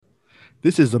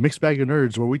This is the Mixed Bag of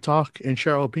Nerds, where we talk and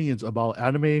share our opinions about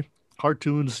anime,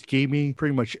 cartoons, gaming,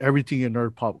 pretty much everything in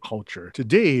nerd pop culture.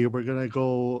 Today, we're going to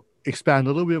go expand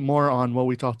a little bit more on what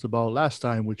we talked about last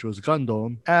time, which was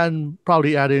Gundam, and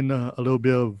probably add in a little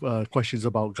bit of questions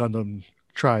about Gundam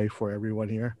Try for everyone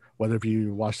here. Whether if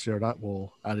you watched it or not,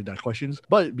 we'll add in that questions.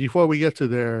 But before we get to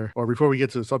there, or before we get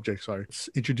to the subject, sorry, let's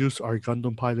introduce our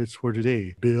Gundam pilots for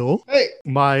today. Bill, Hey,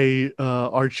 my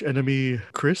arch enemy,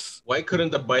 Chris. Why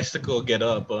couldn't the bicycle get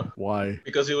up? Why?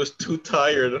 Because he was too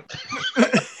tired.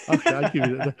 Okay, I give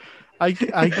it. I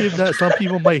give that. Some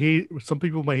people might hate. Some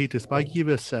people might hate this, but I give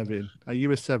it a 7. I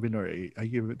give it 7 or 8. I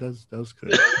give it. That was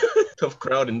good. Tough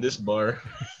crowd in this bar.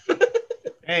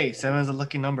 hey, 7 is a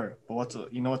lucky number. But what's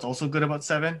also good about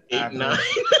 7? 8, 9.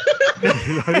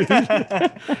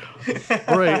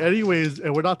 All right. Anyways,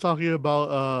 and we're not talking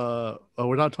about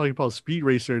Speed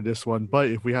Racer in this one, but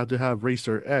if we had to have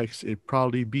Racer X, it'd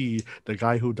probably be the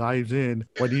guy who dives in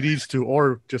when he needs to,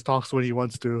 or just talks when he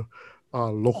wants to.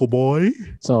 Local boy.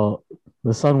 So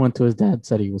the son went to his dad,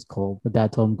 said he was cold. The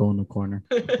dad told him go in the corner.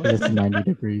 It's 90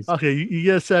 degrees. Okay, you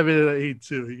get 7 and 8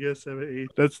 too. You get 7 and 8.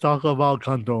 Let's talk about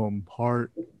Gundam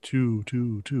Part 2.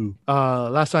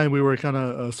 Last time we were kind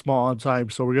of small on time,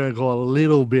 so we're gonna go a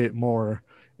little bit more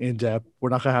in depth.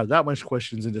 We're not gonna have that much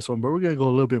questions in this one, but we're gonna go a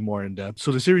little bit more in depth.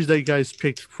 So the series that you guys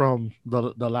picked from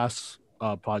the last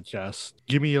podcast,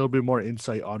 give me a little bit more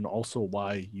insight on also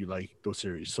why you like those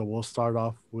series. So we'll start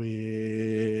off with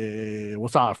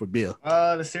Bill.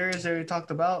 The series that we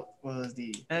talked about was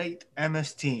the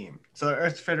 8MS team. So the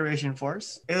Earth Federation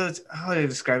Force. It was, how do I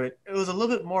describe it? It was a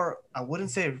little bit more, I wouldn't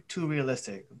say too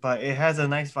realistic, but it has a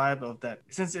nice vibe of that.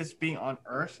 Since it's being on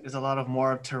Earth, it's a lot of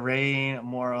more terrain,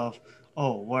 more of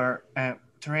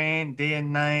terrain, day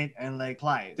and night, and like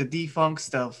apply the defunct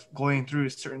stuff going through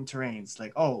certain terrains,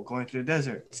 like going through the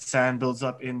desert. Sand builds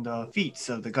up in the feet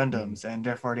of the Gundams, and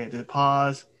therefore they had to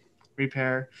pause,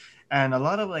 repair, and a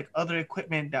lot of like other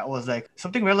equipment that was like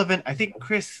something relevant. I think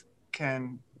Chris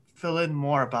can fill in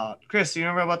more about. Chris, do you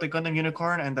remember about the Gundam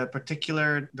Unicorn and the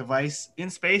particular device in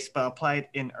space but applied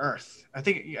in Earth? I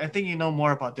think you know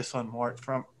more about this one more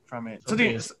from it.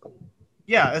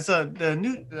 Yeah, it's the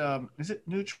new is it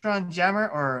neutron jammer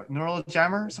or neural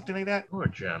jammer, something like that? Or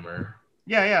jammer.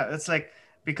 Yeah. It's like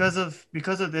because of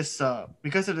this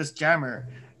jammer,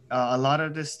 a lot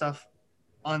of this stuff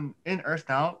in Earth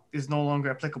now is no longer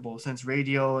applicable since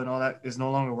radio and all that is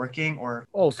no longer working. So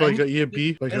like an EMP,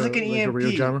 it's like an EMP, a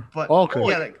real jammer. but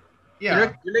okay.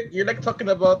 You're You're like talking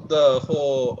about the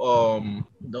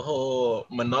whole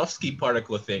Manovsky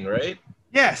particle thing, right?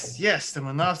 Yes, the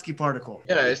Manovsky particle.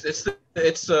 Yeah, it's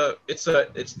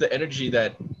the energy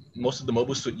that most of the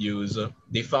mobile suit use.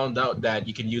 They found out that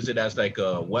you can use it as like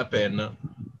a weapon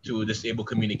to disable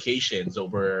communications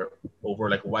over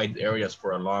like wide areas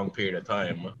for a long period of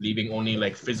time, leaving only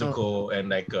like physical and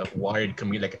like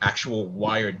actual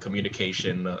wired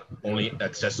communication only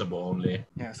accessible only.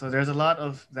 Yeah, so there's a lot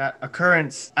of that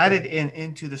occurrence added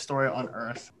into the story on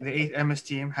Earth. The 8MS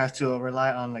team has to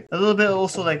rely on like a little bit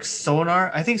also like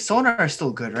sonar. I think sonar is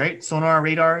still good, right? Sonar,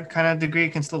 radar kind of degree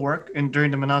can still work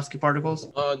during the Minovsky particles.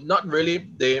 Not really.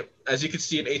 They, as you can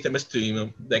see in 8MS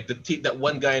team, like that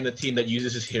one guy in the team that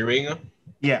uses his hearing.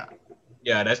 Yeah,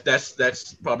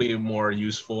 that's probably more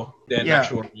useful than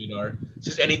actual radar.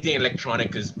 Just anything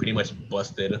electronic is pretty much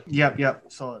busted. Yep.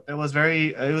 So it was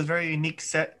very unique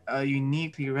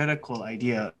unique theoretical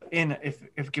idea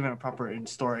if given a proper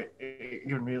story,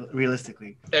 given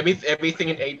realistically. Everything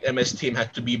in 8MS team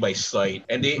had to be by sight,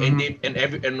 and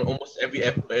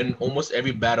almost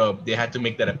every battle they had to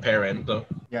make that apparent.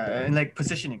 Yeah, and like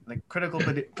positioning, like critical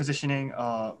positioning,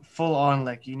 full on,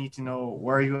 like you need to know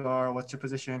where you are, what's your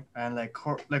position, and like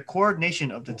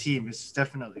coordination of the team is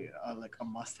definitely like a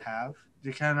must-have.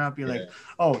 You cannot be like,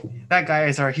 that guy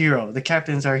is our hero, the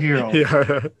captain's our hero.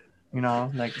 Yeah. You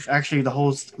know, like it's actually the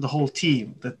whole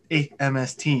team, the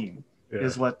 8MS team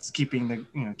is what's keeping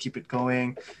keep it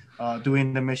going,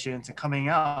 doing the missions and coming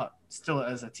out still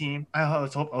as a team. I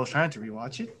was trying to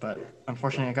rewatch it, but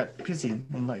unfortunately I got busy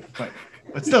in life.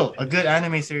 But still, a good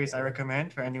anime series I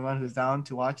recommend for anyone who's down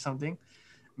to watch something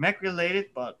mech related,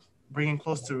 but bringing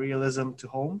close to realism to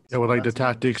home. Yeah, with like the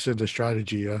tactics and the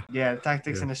strategy. Yeah, the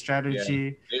tactics and the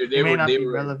strategy. They may not be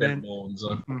were relevant.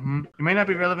 It may not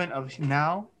be relevant of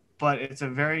now, but it's a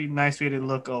very nice way to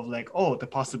look of like, the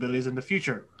possibilities in the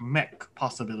future, mech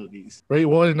possibilities. Right.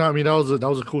 Well, I mean, that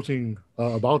was a cool thing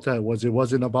about that was it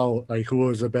wasn't about like who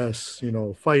was the best,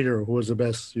 fighter, who was the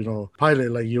best,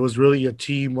 pilot. Like it was really a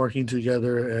team working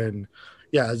together, and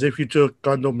as if you took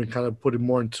Gundam and kind of put it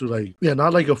more into like,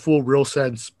 not like a full real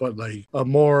sense, but like a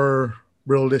more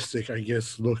realistic, I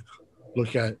guess, look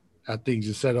at at things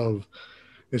instead of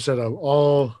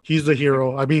oh he's the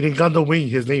hero. I mean in Gundam Wing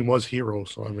his name was Hero,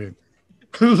 so I mean.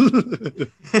 Then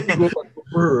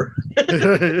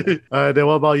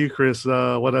what about you, Chris?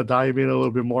 Want to dive in a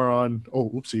little bit more on? Oh,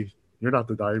 oopsie, you're not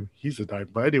the dime. He's the dime.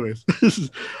 But anyways,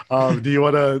 do you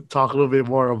want to talk a little bit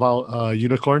more about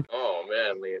Unicorn? Oh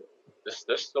man,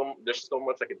 there's so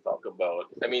much I can talk about.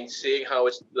 I mean, seeing how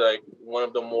it's like one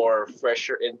of the more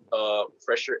fresher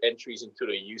entries into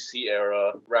the UC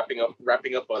era, wrapping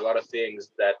up a lot of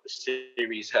things that the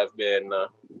series have been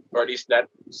or at least that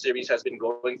series has been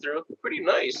going through. Pretty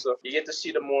nice. You get to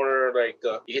see the more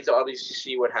you get to obviously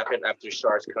see what happened after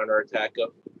Char's counterattack.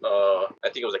 I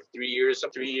think it was like 3 years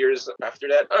after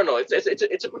that. I don't know.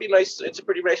 It's a pretty nice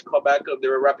callback. They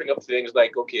were wrapping up things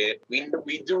like okay,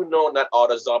 we do know not all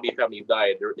the zombie family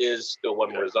died. There is still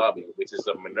one more zombie, which is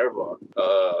Minerva.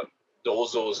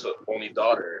 Dozo's only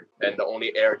daughter and the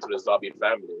only heir to the zombie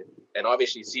family. And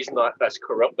obviously, she's not as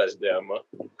corrupt as them,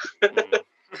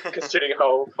 considering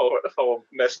how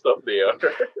messed up they are.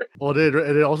 Well, and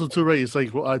it also too right. It's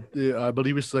like I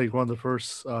believe it's like one of the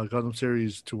first Gundam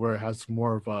series to where it has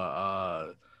more of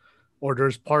a or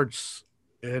there's parts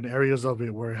and areas of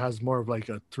it where it has more of like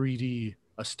a 3D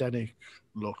aesthetic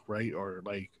look, right? Or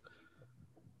like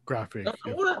graphic,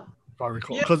 if I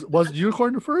recall. Yeah. Because was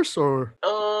Unicorn the first or?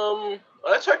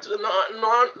 That's hard to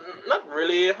not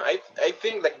really. I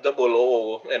think like Double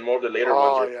O and more of the later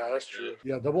Oh ones. yeah, that's true.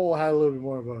 Yeah, Double O had a little bit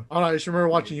more of a. I don't know. I just remember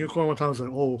watching Unicorn one time. I was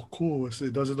like, oh, cool.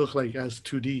 It doesn't look like as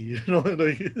 2D, you know,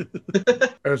 like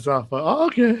or stuff. But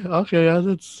okay, yeah,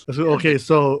 that's okay.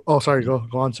 So, oh, sorry, go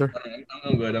on, sir.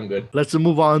 I'm good. I'm good. Let's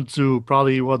move on to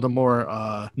probably one of the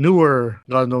more newer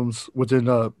Gundams within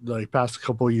the like past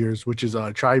couple of years, which is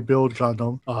Try Build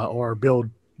Gundam or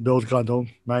Build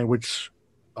Gundam, right? Which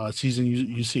season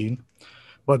you've seen.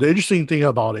 But the interesting thing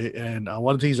about it, and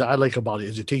one of the things that I like about it,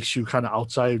 is it takes you kind of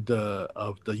outside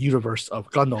of the universe of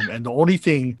Gundam. And the only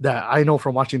thing that I know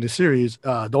from watching the series,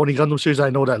 the only Gundam series I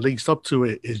know that links up to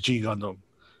it is G Gundam.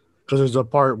 Because there's a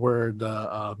part where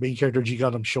the main character G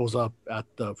Gundam shows up at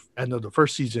the end of the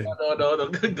first season. No,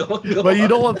 go But you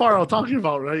know on. what part I'm talking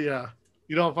about, right? Yeah.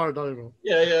 You know what part I'm talking about.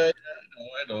 Yeah.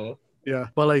 I know. Yeah,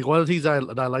 but like one of the things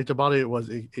that I liked about it was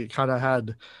it kind of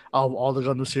had out of all the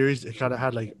Gundam series, it kind of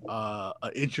had like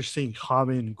an interesting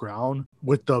common ground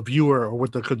with the viewer or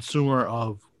with the consumer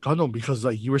of Gundam because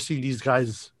like you were seeing these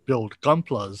guys build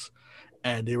Gunplas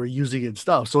and they were using it and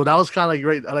stuff. So that was kind of like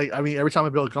great. Like I mean, every time I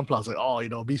built a Gunpla, I was like, oh,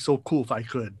 it'd be so cool if I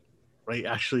could, right,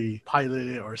 actually pilot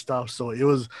it or stuff. So it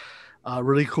was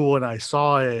really cool when I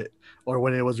saw it or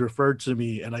when it was referred to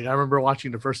me. And like I remember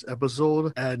watching the first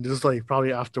episode and just like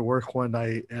probably after work one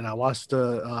night, and I watched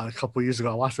a couple years ago.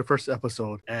 I watched the first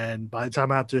episode, and by the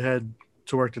time I had to head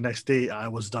to work the next day, I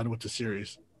was done with the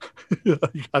series.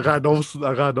 I got no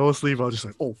sleep. I was just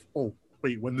like, oh,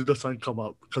 wait, when did the sun come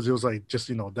up? Because it was like just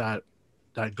that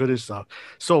good and stuff.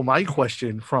 So my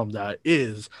question from that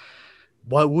is,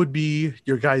 what would be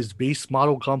your guys' base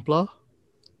model Gunpla?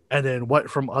 And then what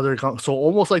from other so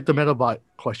almost like the Metabot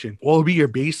question. What would be your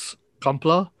base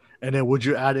Gunpla? And then would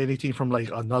you add anything from like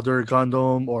another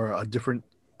Gundam or a different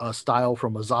style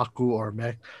from a Zaku or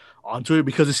Mech onto it?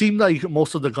 Because it seemed like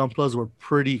most of the Gunplas were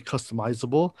pretty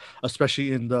customizable,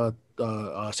 especially in the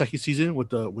second season with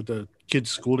the kids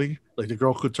schooling. Like the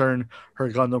girl could turn her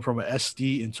Gundam from an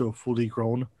SD into a fully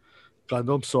grown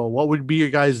Gundam. So what would be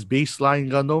your guys'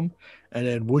 baseline Gundam? And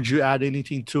then would you add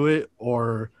anything to it,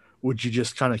 or would you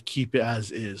just kind of keep it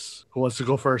as is? Who wants to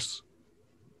go first?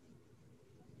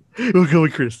 We'll go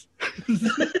with Chris.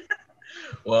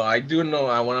 Well, I do know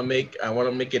I want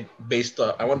to make it based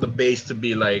on. I want the base to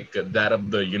be like that of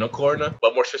the Unicorn,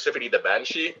 but more specifically the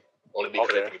Banshee, only because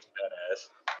I think it's badass.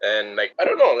 And like I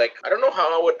don't know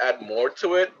how I would add more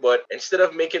to it, but instead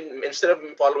of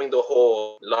following the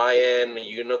whole lion,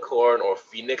 unicorn, or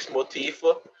phoenix motif,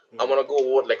 I want to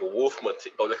go with like a wolf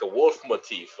motif or like a wolf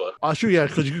motif. Sure, yeah,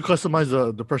 because you can customize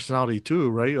the personality too,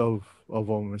 right? Of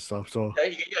them and stuff. So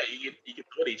You can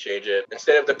totally change it.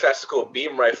 Instead of the classical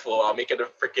beam rifle, I'll make it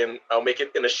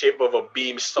in the shape of a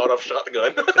beam sawed-off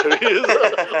shotgun. oh,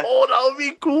 that would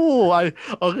be cool.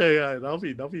 Okay, yeah, that'll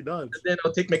be nuts. And then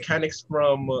I'll take mechanics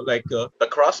from the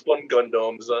crossbone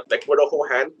Gundams, like with the whole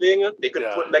hand thing. They could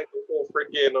put like the whole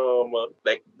freaking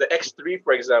like the X3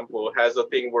 for example has a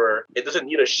thing where it doesn't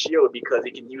need a shield because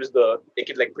it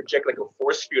can like project like a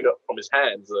force field from his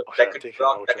hands that could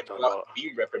block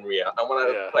beam weaponry. I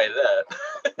want to play that.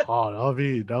 Oh,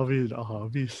 that'll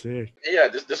be sick. Yeah,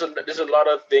 there's a lot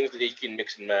of things that you can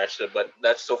mix and match, but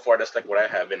that's like what I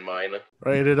have in mind.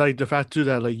 Right, and like the fact too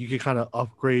that like you can kind of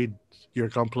upgrade your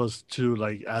Gunplas to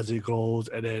like as it goes,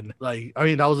 and then like I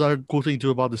mean that was another cool thing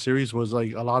too about the series was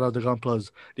like a lot of the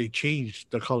Gunplas they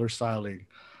changed the color styling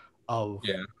of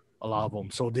Yeah. a lot of them.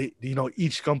 So they,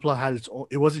 each Gunpla had its own.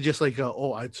 It wasn't just like,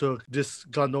 oh, I took this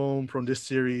Gundam from this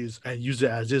series and used it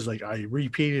as is. Like I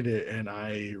repainted it and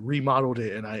I remodeled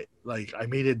it and I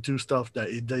made it do stuff that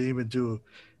it didn't even do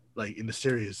like in the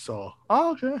series. So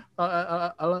okay,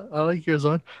 I like yours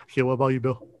on. Okay, what about you,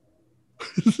 Bill?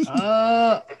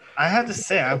 I have to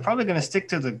say, I'm probably gonna stick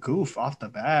to the goof off the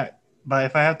bat. But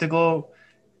if I have to go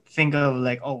think of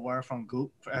like, oh, where from goof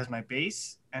as my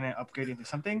base and then upgrade into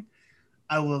something,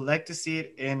 I would like to see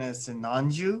it in a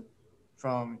Sinanju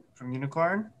from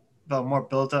Unicorn, but more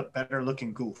built up, better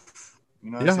looking goof.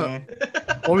 You know what I'm Yeah. saying?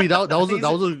 I mean that was think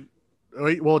that it's was a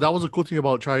right. Well, that was a cool thing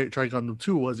about Try Gundam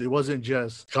 2 was it wasn't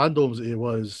just Gundams, it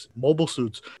was mobile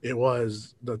suits. It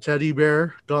was the teddy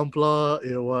bear Gunpla,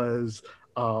 it was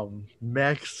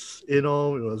mechs, it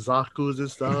was Zaku's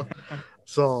and stuff.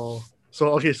 So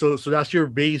okay, so that's your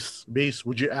base.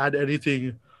 Would you add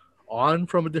anything on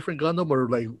from a different Gundam or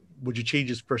like would you change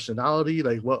his personality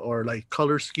like what or like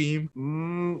color scheme?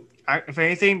 If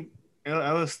anything,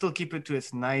 I will still keep it to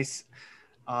its nice.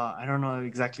 I don't know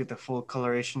exactly the full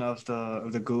coloration of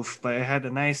the goof, but it had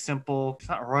a nice simple. It's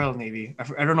not royal navy.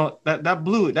 I don't know that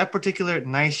blue. That particular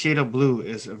nice shade of blue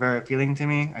is very appealing to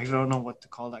me. I don't know what to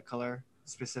call that color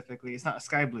specifically. It's not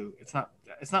sky blue. It's not.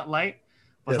 It's not light,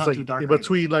 but Yeah, it's it's not like too dark in either.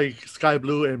 between like sky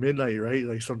blue and midnight, right?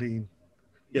 Like something.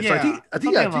 Yeah, so Yeah, I think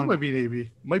something it along. might be navy.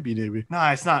 Might be navy. No,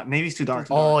 it's not. Navy's too dark.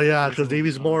 Oh yeah, Navy's a because little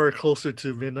navy's too dark. more closer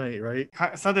to midnight, right?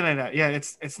 Something like that. Yeah,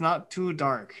 it's not too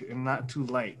dark and not too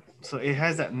light. So it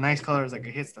has that nice colors, like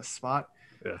it hits the spot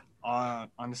Yeah. on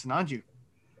the Sinanju.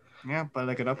 Yeah, but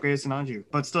like an upgraded Sinanju,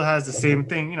 but still has the same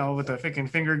thing, with the freaking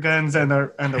finger guns and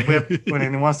the whip when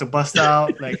it wants to bust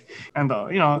out, like and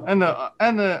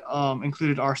the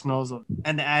included arsenals of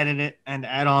and the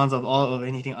add-ons of all of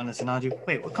anything on the Sinanju.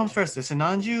 Wait, what comes first, the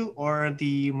Sinanju or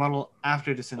the model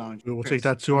after the Sinanju? We'll take Chris,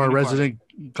 that to from our Unicorn. resident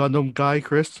Gundam guy,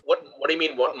 Chris. What do you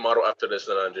mean? What model after this,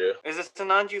 Andrew? Is it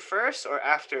Sinanju first or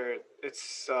after?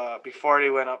 It's before they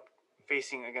went up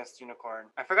facing against Unicorn.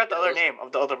 I forgot the other name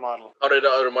of the other model. How did the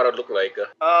other model look like?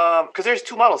 Because there's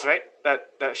two models, right?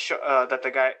 That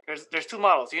the guy there's two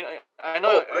models. I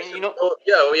know.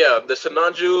 Yeah. The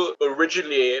Sinanju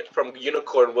originally from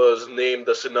Unicorn was named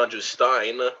the Sinanju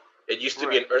Stein. It used to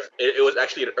be an Earth. It was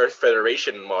actually an Earth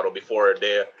Federation model before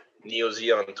the Neo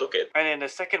Zeon took it. And then the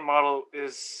second model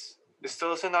is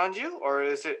still a Sinanju, or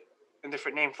is it a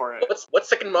different name for it? What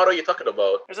second model are you talking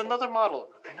about? There's another model.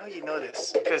 I know you know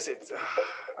this because it's.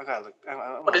 I gotta look.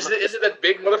 What is it? Is it that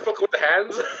big motherfucker with the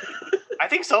hands? I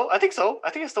think so. I think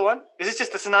it's the one. Is it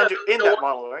just the Sinanju in that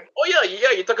model, right? Oh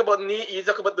yeah. You talk about the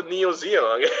Neo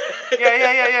Zeon.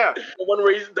 Yeah. The one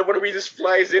where he just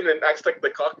flies in and acts like the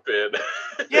cockpit.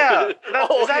 Yeah.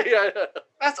 Yeah.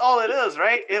 That's all it is,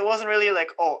 right? It wasn't really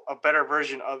like, a better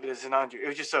version of the Sinanju. It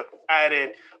was just a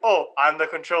added, I'm the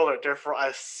controller, therefore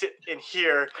I sit in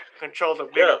here, control the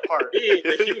bigger part.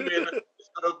 The human is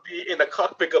gonna be in the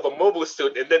cockpit of a mobile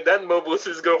suit, and then that mobile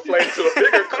suit is gonna fly into a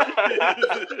bigger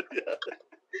cockpit.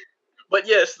 But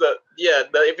yes,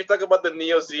 if you talk about the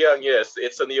Neo Zeon, yes,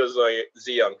 it's a Neo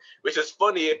Zeon, which is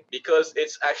funny because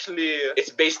it's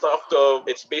based off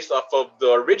of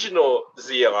the original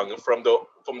Zeon from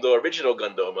the original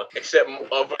Gundam, except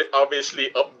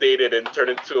obviously updated and turned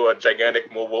into a gigantic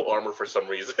mobile armor for some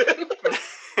reason.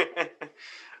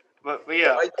 But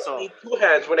yeah, I don't need 2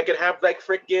 hands when I can have like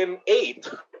freaking 8.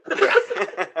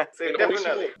 So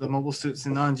definitely the mobile suit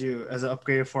Sinanju as an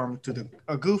upgraded form to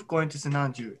a goof going to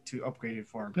Sinanju to upgraded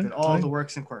form with all the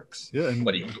works and quirks. Yeah. And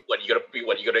What you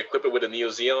gonna equip it with a Neo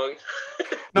Zeon?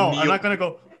 No, I'm not gonna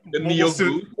go The mobile Neo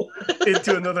suit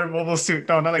into another mobile suit.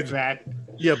 No, not like that.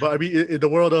 yeah, but I mean, in the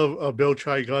world of Bill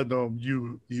Try Gundam,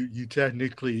 you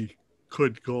technically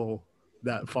could go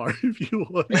that far if you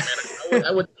want.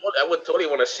 I would totally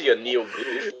want to see a Neo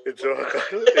Goof.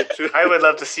 I would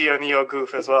love to see a Neo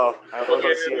goof as well. I would love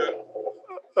to see it.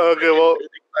 Okay, well,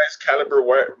 Nice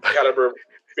caliber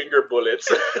finger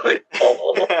bullets. Like,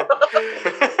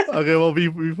 okay, well,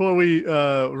 before we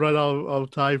run out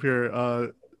of time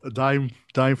here,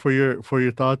 dime for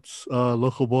your thoughts,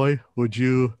 local boy. Would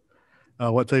you,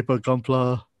 what type of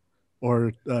Gunpla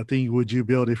or thing would you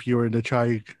build if you were in the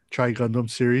Try Gundam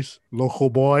series, local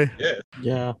boy?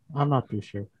 Yeah, I'm not too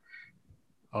sure.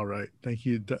 All right, thank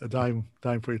you, dime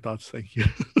for your thoughts. Thank you.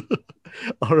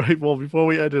 All right, well, before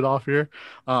we end it off here,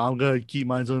 I'm gonna keep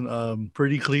mine on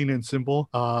pretty clean and simple.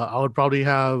 I would probably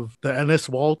have the NS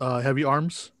Walt heavy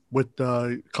arms with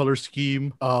the color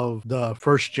scheme of the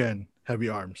first gen heavy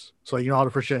arms. So you know how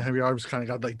the first gen heavy arms kind of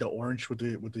got like the orange with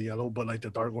the yellow, but like the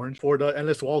dark orange. For the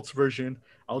Endless Waltz version,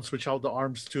 I would switch out the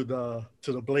arms to the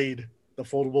blade, the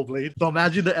foldable blade. So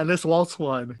imagine the Endless Waltz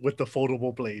one with the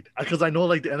foldable blade, because I know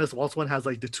like the Endless Waltz one has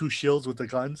like the two shields with the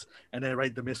guns, and then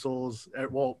right the missiles.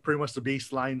 Well, pretty much the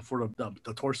baseline for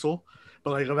the torso.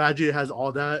 But like imagine it has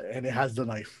all that and it has the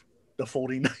knife, the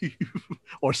folding knife,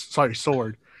 or sorry,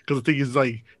 sword. Because the thing is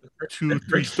like The two,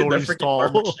 three freaking the stories freaking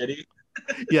arm tall. machete.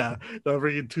 Yeah, the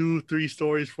freaking 2, 3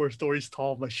 stories, 4 stories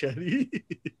tall machete.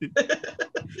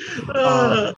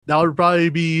 That would probably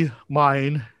be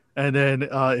mine. And then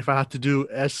if I had to do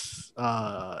if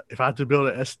I had to build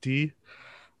an SD,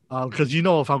 because you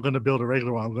know if I'm gonna build a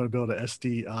regular one, I'm gonna build an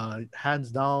SD.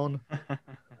 Hands down,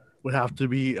 would have to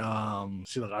be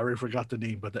see, look, I already forgot the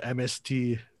name, but the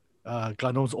MST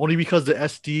Gundams, only because the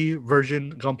SD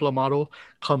version Gunpla model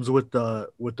comes with the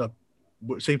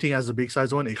same thing as the big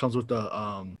size one. It comes with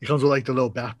it comes with like the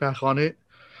little backpack on it,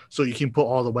 so you can put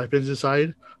all the weapons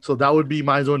inside. So that would be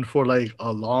my zone for like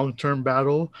a long-term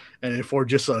battle, and if for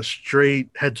just a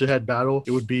straight head-to-head battle,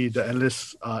 it would be the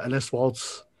Endless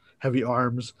Waltz heavy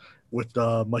arms with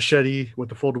the machete, with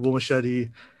the foldable machete,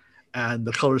 and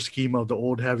the color scheme of the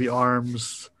old heavy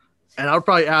arms. And I would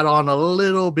probably add on a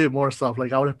little bit more stuff.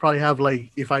 Like I would probably have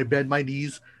like, if I bend my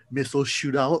knees, missiles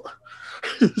shoot out.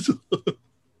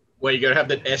 Where you're gonna have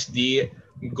that SD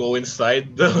go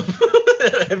inside the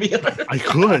heavy arm. I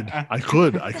could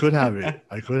have it.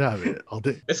 I could have it.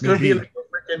 It's gonna be like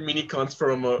a freaking mini cons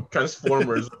from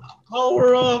Transformers.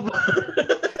 Power up!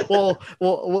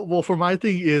 well. For my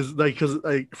thing is like, because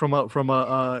like from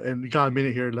a and we got a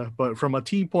minute here left, but from a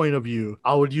team point of view,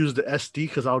 I would use the SD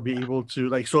because I would be able to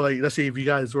like, so like let's say if you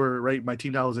guys were right, my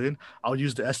team that I was in, I would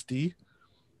use the SD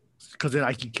because then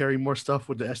I can carry more stuff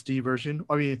with the SD version.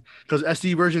 I mean, because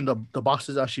SD version, the box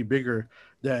is actually bigger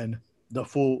than the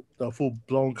full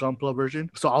blown Gunpla version.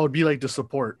 So I would be like the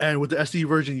support. And with the SD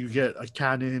version, you get a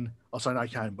cannon. Oh, sorry, not a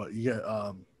cannon, but you get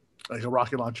like a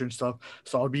rocket launcher and stuff.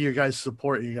 So I would be your guys'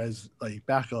 support, you guys like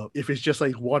backup. If it's just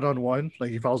like one on one,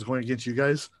 like if I was going against you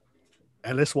guys,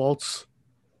 Endless Waltz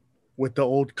with the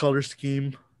old color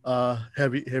scheme,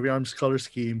 heavy arms color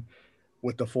scheme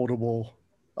with the foldable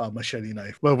machete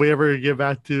knife. But if we ever get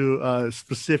back to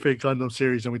specific Gundam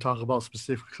series and we talk about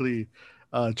specifically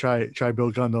try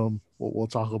build Gundam, we'll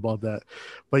talk about that.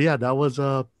 But yeah, that was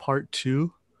part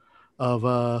 2 of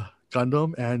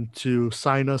Gundam. And to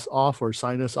sign us off or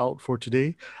sign us out for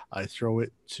today, I throw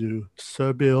it to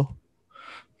Sir Bill.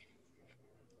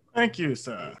 Thank you,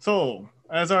 sir. So,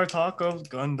 as our talk of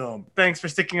Gundam, thanks for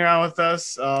sticking around with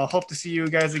us. Hope to see you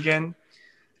guys again.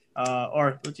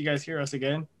 Or let you guys hear us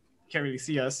again. Can't really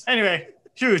see us. Anyway,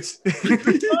 shoots.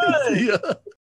 Yeah.